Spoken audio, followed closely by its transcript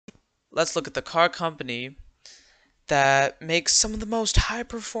let's look at the car company that makes some of the most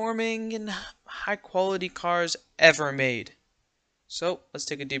high-performing and high-quality cars ever made. So, let's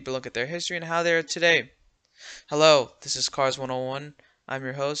take a deeper look at their history and how they are today. Hello, this is Cars 101. I'm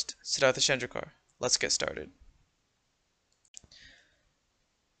your host, Siddhartha Chandrakar. Let's get started.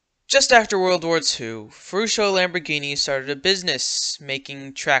 Just after World War II, Ferruccio Lamborghini started a business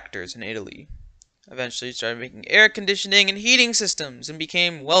making tractors in Italy. Eventually, he started making air conditioning and heating systems and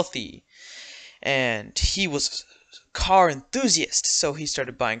became wealthy. And he was a car enthusiast, so he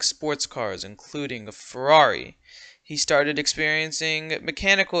started buying sports cars, including a Ferrari. He started experiencing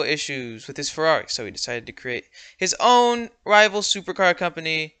mechanical issues with his Ferrari, so he decided to create his own rival supercar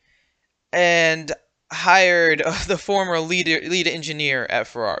company and hired the former lead engineer at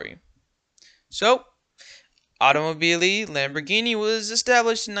Ferrari. So, Automobili Lamborghini was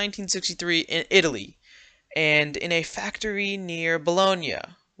established in 1963 in Italy and in a factory near Bologna,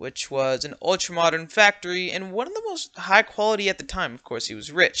 which was an ultra-modern factory and one of the most high quality at the time. Of course, he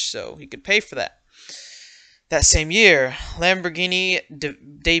was rich, so he could pay for that. That same year, Lamborghini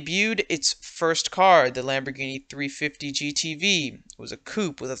debuted its first car, the Lamborghini 350 GTV. It was a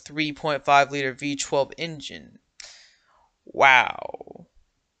coupe with a 3.5-liter V12 engine. Wow.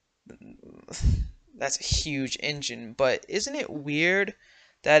 That's a huge engine, but isn't it weird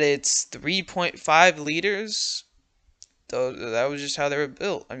that it's 3.5 liters? Though that was just how they were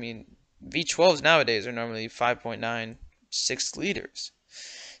built. I mean, V12s nowadays are normally 5.96 liters.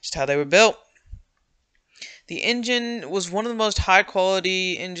 Just how they were built. The engine was one of the most high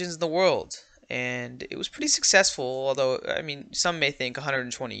quality engines in the world, and it was pretty successful, although, I mean, some may think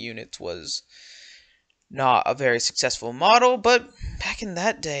 120 units was not a very successful model, but back in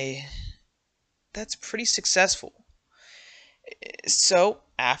that day, that's pretty successful. So,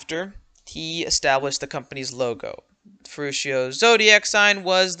 after, he established the company's logo. Ferruccio's zodiac sign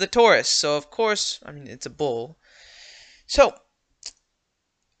was the Taurus, so of course, I mean, it's a bull. So,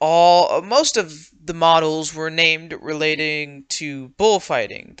 most of the models were named relating to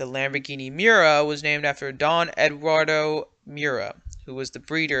bullfighting. The Lamborghini Miura was named after Don Eduardo Miura, who was the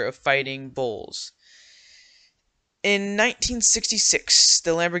breeder of fighting bulls. In 1966,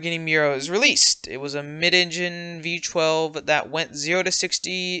 the Lamborghini Miura was released. It was a mid-engine V12 that went 0 to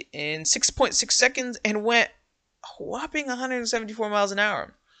 60 in 6.6 seconds and went a whopping 174 miles an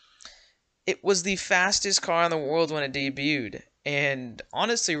hour. It was the fastest car in the world when it debuted, and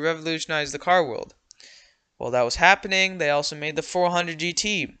honestly revolutionized the car world. While that was happening, they also made the 400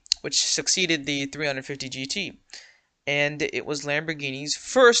 GT, which succeeded the 350 GT, and it was Lamborghini's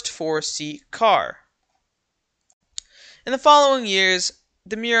first four-seat car. In the following years,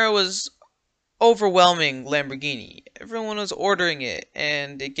 the Miura was overwhelming Lamborghini. Everyone was ordering it,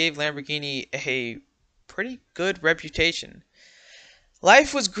 and it gave Lamborghini a pretty good reputation.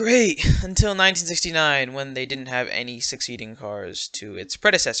 Life was great until 1969, when they didn't have any succeeding cars to its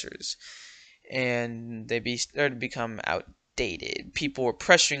predecessors, and they started to become outdated. People were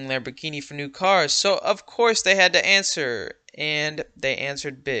pressuring Lamborghini for new cars, so of course they had to answer, and they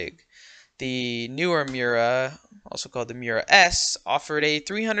answered big. The newer Miura, also called the Miura S, offered a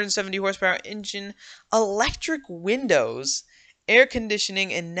 370 horsepower engine, electric windows, air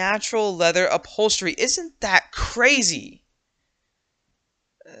conditioning, and natural leather upholstery. Isn't that crazy?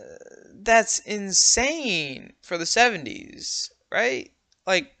 That's insane for the 70s, right?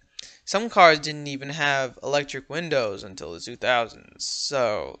 Like, some cars didn't even have electric windows until the 2000s,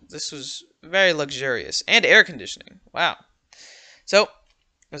 so this was very luxurious. And air conditioning. Wow. So, it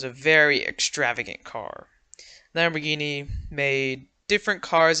was a very extravagant car. Lamborghini made different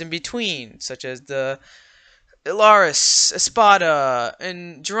cars in between, such as the Ilaris, Espada,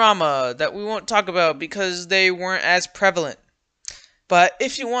 and Drama that we won't talk about because they weren't as prevalent. But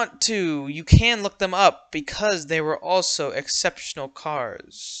if you want to, you can look them up because they were also exceptional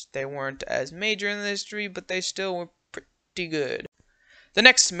cars. They weren't as major in the history, but they still were pretty good. The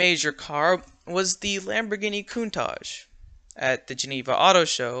next major car was the Lamborghini Countach. At the Geneva Auto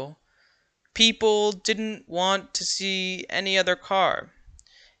Show, people didn't want to see any other car.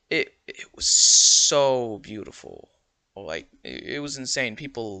 It was so beautiful. Like, it was insane.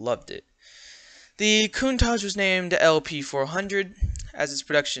 People loved it. The Countach was named LP400 as its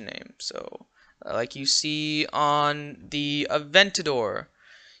production name. So, like you see on the Aventador,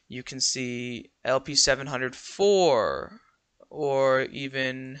 you can see LP704 or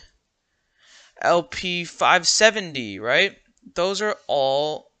even LP570, right? Those are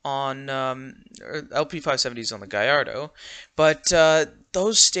all on LP570 is on the Gallardo, but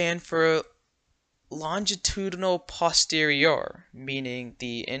those stand for longitudinal posterior, meaning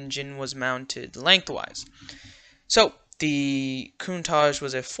the engine was mounted lengthwise. So The Countach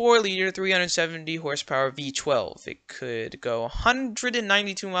was a 4-liter, 370 horsepower V12. It could go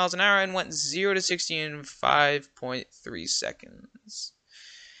 192 miles an hour and went 0 to 60 in 5.3 seconds.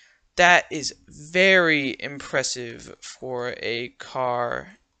 That is very impressive for a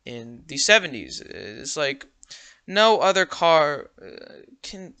car in the 70s. It's like no other car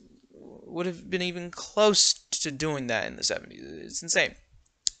would have been even close to doing that in the 70s. It's insane.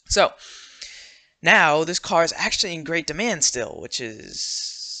 So, now, this car is actually in great demand still, which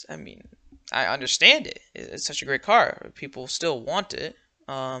is, I mean, I understand it. It's such a great car. People still want it,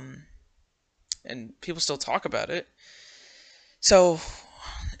 and people still talk about it. So,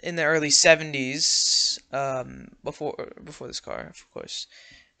 in the early 70s, before this car, of course,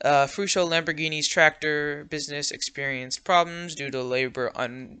 Ferruccio Lamborghini's tractor business experienced problems due to labor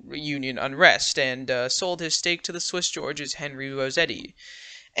union unrest, and sold his stake to the Swiss George's Henry Rossetti.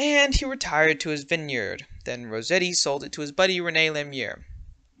 And he retired to his vineyard. Then Rossetti sold it to his buddy René Lamier.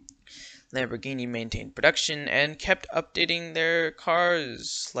 Lamborghini maintained production and kept updating their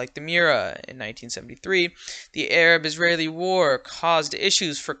cars, like the Miura. In 1973, the Arab-Israeli War caused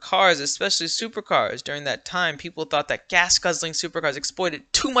issues for cars, especially supercars. During that time, people thought that gas-guzzling supercars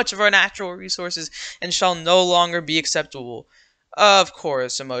exploited too much of our natural resources and shall no longer be acceptable. Of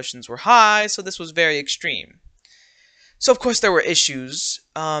course, emotions were high, so this was very extreme. So, of course, there were issues.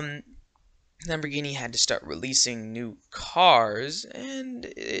 Lamborghini had to start releasing new cars, and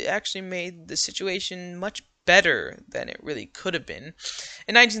it actually made the situation much better than it really could have been.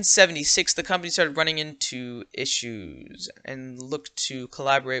 In 1976, the company started running into issues and looked to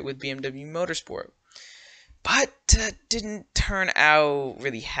collaborate with BMW Motorsport. But that didn't turn out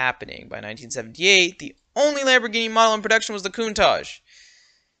really happening. By 1978, the only Lamborghini model in production was the Countach.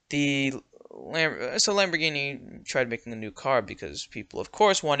 So Lamborghini tried making a new car because people, of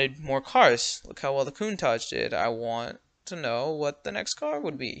course, wanted more cars. Look how well the Countach did. I want to know what the next car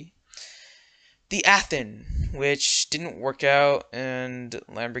would be. The Athen, which didn't work out, and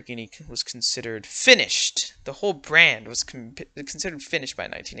Lamborghini was considered finished. The whole brand was considered finished by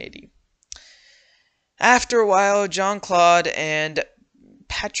 1980. After a while, Jean-Claude and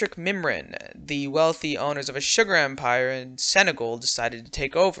Patrick Mimran, the wealthy owners of a sugar empire in Senegal, decided to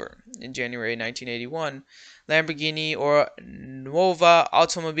take over. In January 1981, Lamborghini, or Nuova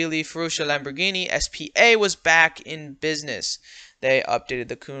Automobili Ferruccio Lamborghini, SPA, was back in business. They updated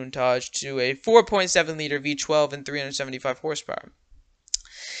the Countach to a 4.7-liter V12 and 375 horsepower,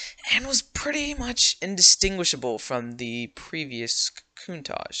 and was pretty much indistinguishable from the previous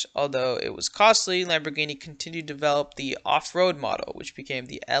Countach. Although it was costly, Lamborghini continued to develop the off-road model, which became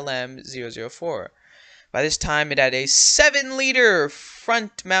the LM004. By this time, it had a 7-liter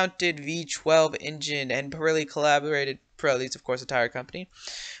front-mounted V12 engine, and Pirelli collaborated, Pirelli's of course a tire company,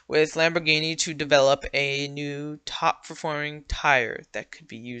 with Lamborghini to develop a new top-performing tire that could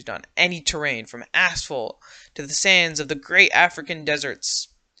be used on any terrain, from asphalt to the sands of the great African deserts.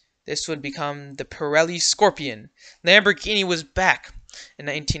 This would become the Pirelli Scorpion. Lamborghini was back. In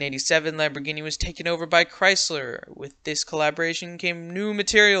 1987, Lamborghini was taken over by Chrysler. With this collaboration came new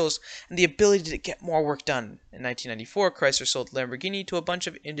materials and the ability to get more work done. In 1994, Chrysler sold Lamborghini to a bunch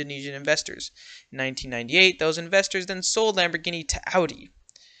of Indonesian investors. In 1998, those investors then sold Lamborghini to Audi.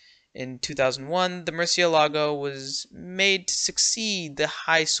 In 2001, the Murcielago was made to succeed the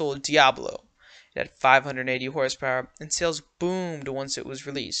high-sold Diablo. It had 580 horsepower, and sales boomed once it was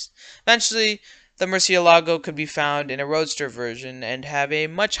released. Eventually, the Murcielago could be found in a roadster version and have a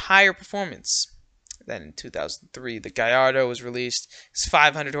much higher performance. Then in 2003, the Gallardo was released. It's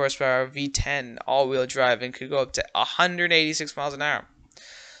 500 horsepower, V10, all-wheel drive, and could go up to 186 miles an hour.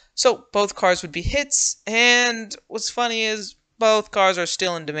 So both cars would be hits, and what's funny is both cars are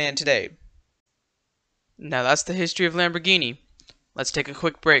still in demand today. Now that's the history of Lamborghini. Let's take a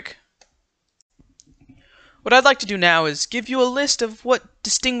quick break. What I'd like to do now is give you a list of what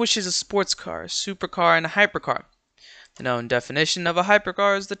distinguishes a sports car, a supercar, and a hypercar. The known definition of a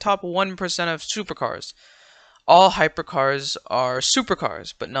hypercar is the top 1% of supercars. All hypercars are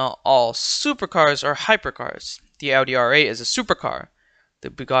supercars, but not all supercars are hypercars. The Audi R8 is a supercar.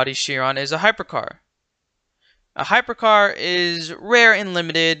 The Bugatti Chiron is a hypercar. A hypercar is rare and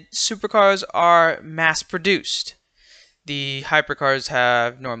limited. Supercars are mass-produced. The hypercars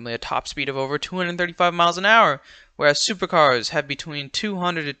have normally a top speed of over 235 miles an hour, whereas supercars have between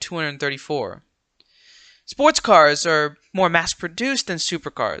 200 to 234. Sports cars are more mass-produced than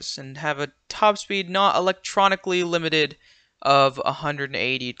supercars and have a top speed not electronically limited of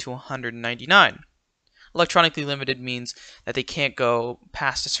 180 to 199. Electronically limited means that they can't go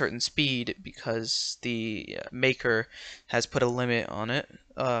past a certain speed because the maker has put a limit on it.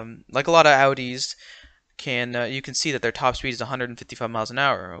 Like a lot of Audis you can see that their top speed is 155 miles an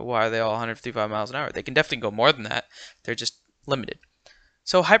hour. Why are they all 155 miles an hour? They can definitely go more than that. They're just limited.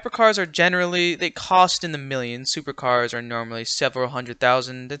 So hypercars are generally, they cost in the millions. Supercars are normally several hundred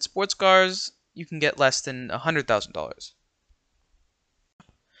thousand. And sports cars, you can get less than $100,000.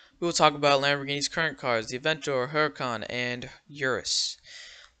 We will talk about Lamborghini's current cars, the Aventador, Huracan, and Urus.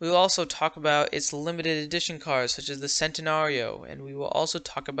 We will also talk about its limited edition cars, such as the Centenario, and we will also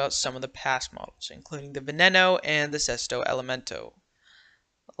talk about some of the past models, including the Veneno and the Sesto Elemento.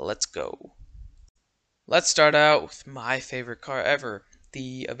 Let's go. Let's start out with my favorite car ever,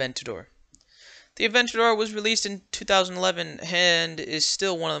 the Aventador. The Aventador was released in 2011 and is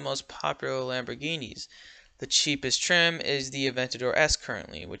still one of the most popular Lamborghinis. The cheapest trim is the Aventador S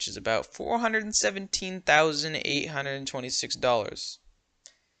currently, which is about $417,826.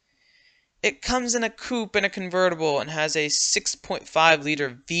 It comes in a coupe and a convertible and has a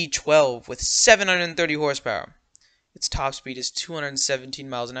 6.5-liter V12 with 730 horsepower. Its top speed is 217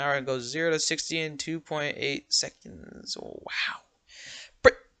 miles an hour and goes 0 to 60 in 2.8 seconds. Wow.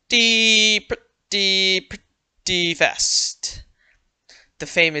 Pretty fast. The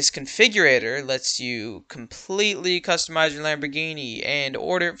famous configurator lets you completely customize your Lamborghini and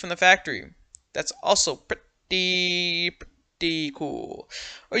order it from the factory. That's also pretty cool.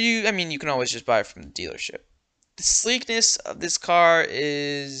 Or you can always just buy it from the dealership. The sleekness of this car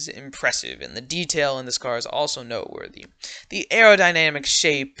is impressive, and the detail in this car is also noteworthy. The aerodynamic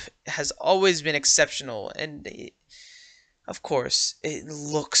shape has always been exceptional, and of course, it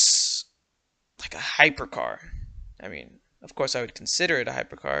looks like a hypercar. Of course, I would consider it a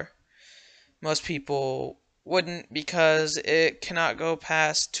hypercar. Most people wouldn't because it cannot go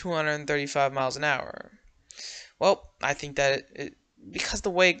past 235 miles an hour. Well, I think that because the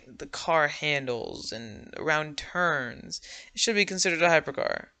way the car handles and around turns, it should be considered a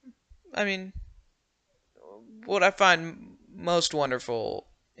hypercar. What I find most wonderful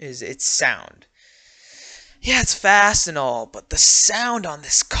is its sound. Yeah, it's fast and all, but the sound on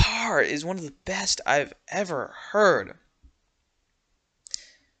this car is one of the best I've ever heard.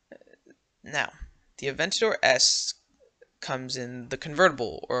 Now, the Aventador S comes in the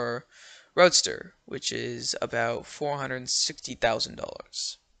convertible, or Roadster, which is about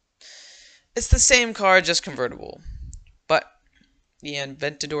 $460,000. It's the same car, just convertible. But the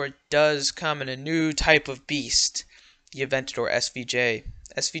Aventador does come in a new type of beast, the Aventador SVJ.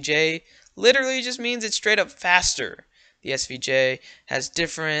 SVJ literally just means it's straight up faster. The SVJ has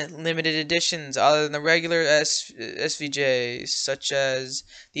different limited editions other than the regular SVJ, such as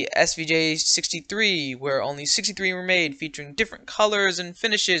the SVJ 63, where only 63 were made, featuring different colors and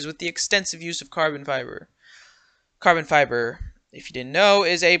finishes with the extensive use of carbon fiber. Carbon fiber, if you didn't know,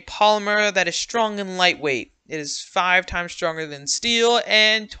 is a polymer that is strong and lightweight. It is 5 times stronger than steel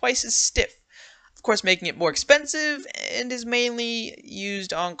and twice as stiff. Of course, making it more expensive, and is mainly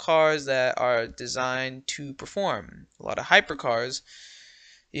used on cars that are designed to perform. A lot of hypercars,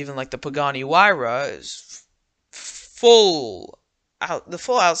 even like the Pagani Huayra, is the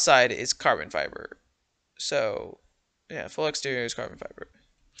full outside is carbon fiber. So, yeah, full exterior is carbon fiber.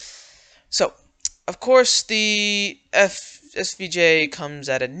 So, of course, the SVJ comes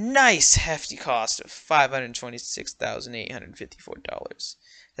at a nice hefty cost of $526,854.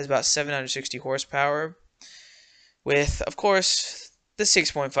 Has about 760 horsepower, with, of course, the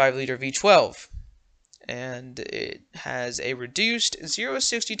 6.5-liter V12. And it has a reduced 0 to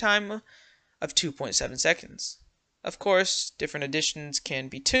 60 time of 2.7 seconds. Of course, different additions can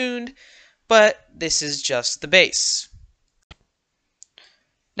be tuned, but this is just the base.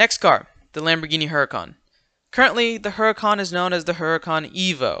 Next car, the Lamborghini Huracan. Currently, the Huracan is known as the Huracan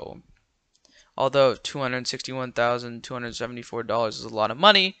Evo. Although $261,274 is a lot of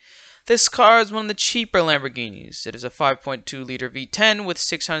money, this car is one of the cheaper Lamborghinis. It is a 5.2-liter V10 with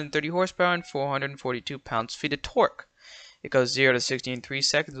 630 horsepower and 442 pounds-feet of torque. It goes 0 to 60 in 3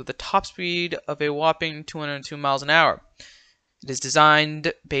 seconds with a top speed of a whopping 202 miles an hour. It is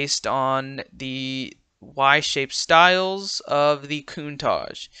designed based on the Y-shaped styles of the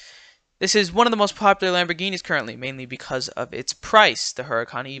Countach. This is one of the most popular Lamborghinis currently, mainly because of its price. The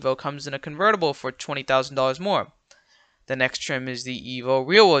Huracan Evo comes in a convertible for $20,000 more. The next trim is the Evo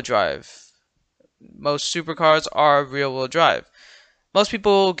rear-wheel drive. Most supercars are rear-wheel drive. Most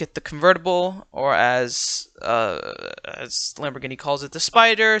people get the convertible, or as Lamborghini calls it, the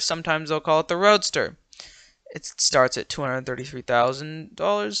Spider. Sometimes they'll call it the Roadster. It starts at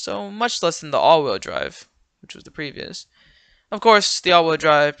 $233,000, so much less than the all-wheel drive, which was the previous. Of course, the all-wheel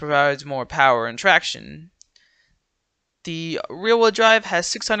drive provides more power and traction. The rear-wheel drive has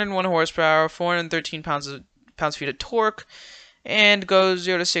 601 horsepower, 413 pounds-feet of torque, and goes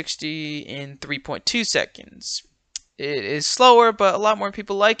 0 to 60 in 3.2 seconds. It is slower, but a lot more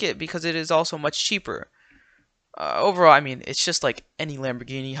people like it because it is also much cheaper. Overall, I mean, it's just like any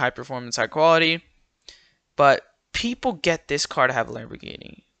Lamborghini, high performance, high quality. But people get this car to have a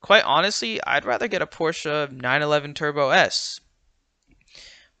Lamborghini. Quite honestly, I'd rather get a Porsche 911 Turbo S.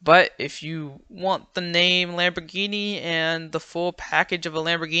 But if you want the name Lamborghini and the full package of a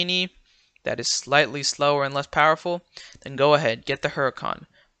Lamborghini that is slightly slower and less powerful, then go ahead, get the Huracan.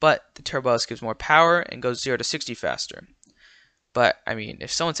 But the Turbo S gives more power and goes 0 to 60 faster. But, I mean,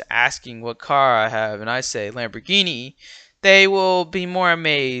 if someone's asking what car I have and I say Lamborghini, they will be more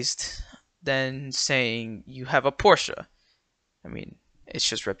amazed than saying you have a Porsche. I mean, it's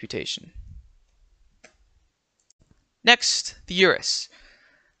just reputation. Next, the Urus.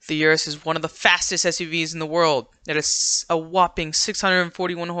 The Urus is one of the fastest SUVs in the world. It has a whopping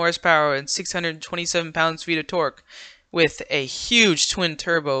 641 horsepower and 627 pounds-feet of torque, with a huge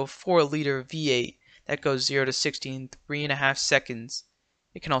twin-turbo 4-liter V8 that goes 0 to 60 in 3.5 seconds.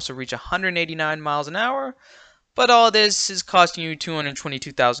 It can also reach 189 miles an hour, but all this is costing you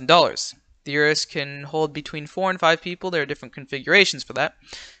 $222,000. The Urus can hold between 4 and 5 people. There are different configurations for that.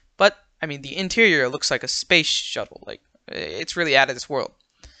 But, I mean, the interior looks like a space shuttle. Like, it's really out of this world.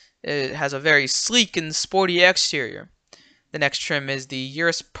 It has a very sleek and sporty exterior. The next trim is the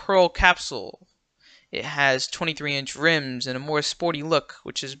Urus Pearl Capsule. It has 23-inch rims and a more sporty look,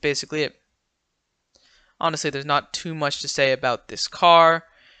 which is basically it. Honestly, there's not too much to say about this car.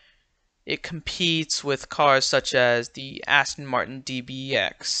 It competes with cars such as the Aston Martin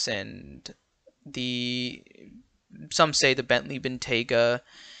DBX and some say the Bentley Bentayga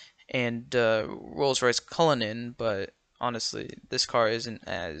and Rolls-Royce Cullinan, but honestly, this car isn't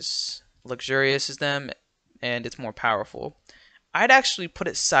as luxurious as them, and it's more powerful. I'd actually put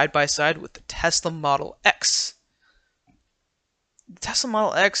it side by side with the Tesla Model X. The Tesla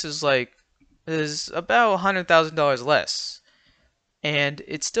Model X is about $100,000 less, and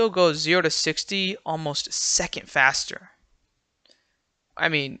it still goes 0 to 60 almost a second faster. I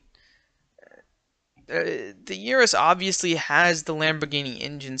mean, the Urus obviously has the Lamborghini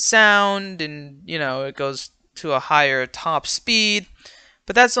engine sound, and it goes to a higher top speed,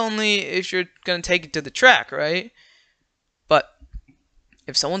 but that's only if you're going to take it to the track, right? But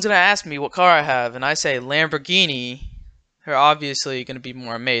if someone's going to ask me what car I have and I say Lamborghini, they're obviously going to be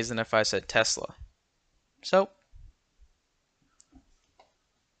more amazed than if I said Tesla. So,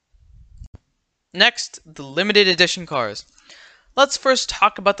 next, the limited edition cars. Let's first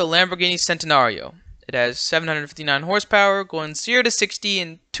talk about the Lamborghini Centenario. It has 759 horsepower, going 0 to 60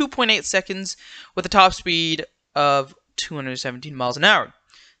 in 2.8 seconds with a top speed of 217 miles an hour.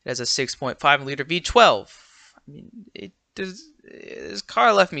 It has a 6.5-liter V12. I mean, this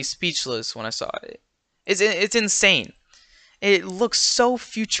car left me speechless when I saw it. It's insane. It looks so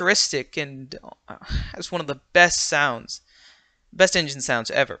futuristic and has one of the best engine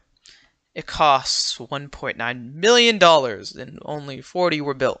sounds ever. It costs $1.9 million and only 40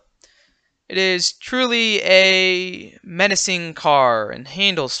 were built. It is truly a menacing car and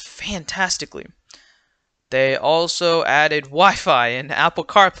handles fantastically. They also added Wi-Fi and Apple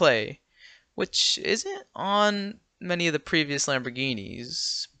CarPlay, which isn't on many of the previous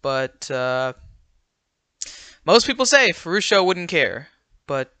Lamborghinis, but most people say Ferruccio wouldn't care,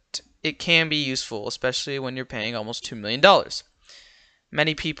 but it can be useful, especially when you're paying almost $2 million.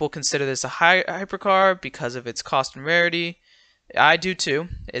 Many people consider this a hypercar because of its cost and rarity. I do too.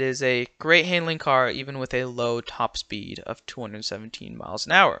 It is a great handling car even with a low top speed of 217 miles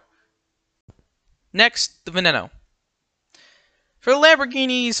an hour. Next, the Veneno. For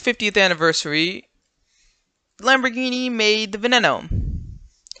Lamborghini's 50th anniversary, Lamborghini made the Veneno.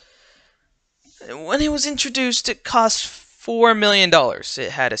 When it was introduced, it cost $4 million.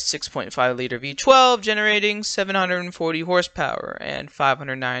 It had a 6.5-liter V12 generating 740 horsepower and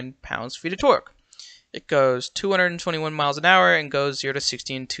 509 pounds-feet of torque. It goes 221 miles an hour and goes 0 to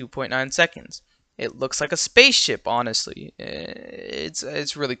 60 in 2.9 seconds. It looks like a spaceship, honestly.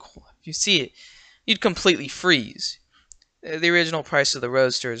 It's really cool. If you see it, you'd completely freeze. The original price of the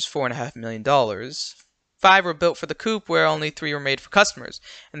Roadster is $4.5 million. 5 were built for the coupe, where only 3 were made for customers.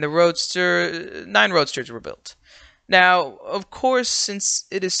 And 9 Roadsters were built. Now, of course, since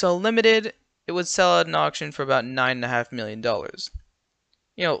it is so limited, it would sell at an auction for about $9.5 million.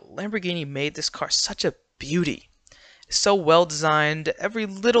 Lamborghini made this car such a beauty. It's so well designed. Every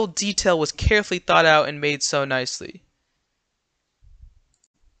little detail was carefully thought out and made so nicely.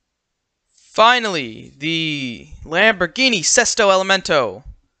 Finally, the Lamborghini Sesto Elemento.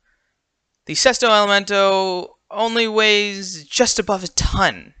 The Sesto Elemento only weighs just above a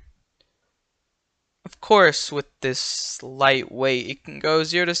ton. Of course, with this lightweight, it can go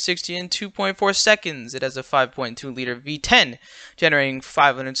 0 to 60 in 2.4 seconds. It has a 5.2-liter V10, generating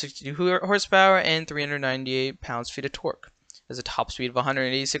 562 horsepower and 398 pounds-feet of torque. It has a top speed of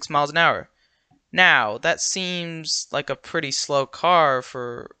 186 miles an hour. Now, that seems like a pretty slow car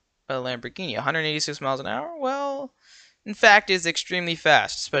for a Lamborghini. 186 miles an hour? Well, in fact, it's extremely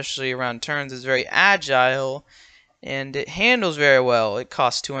fast, especially around turns. It's very agile, and it handles very well. It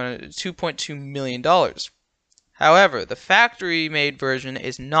costs $2.2 million. However, the factory-made version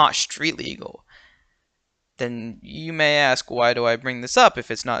is not street legal. Then you may ask, why do I bring this up if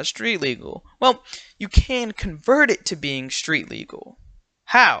it's not street legal? Well, you can convert it to being street legal.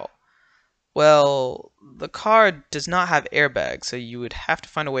 How? Well, the car does not have airbags, so you would have to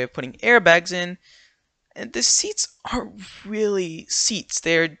find a way of putting airbags in. And the seats aren't really seats,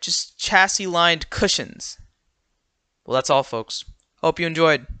 they're just chassis-lined cushions. Well, that's all, folks. Hope you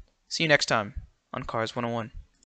enjoyed. See you next time on Cars 101.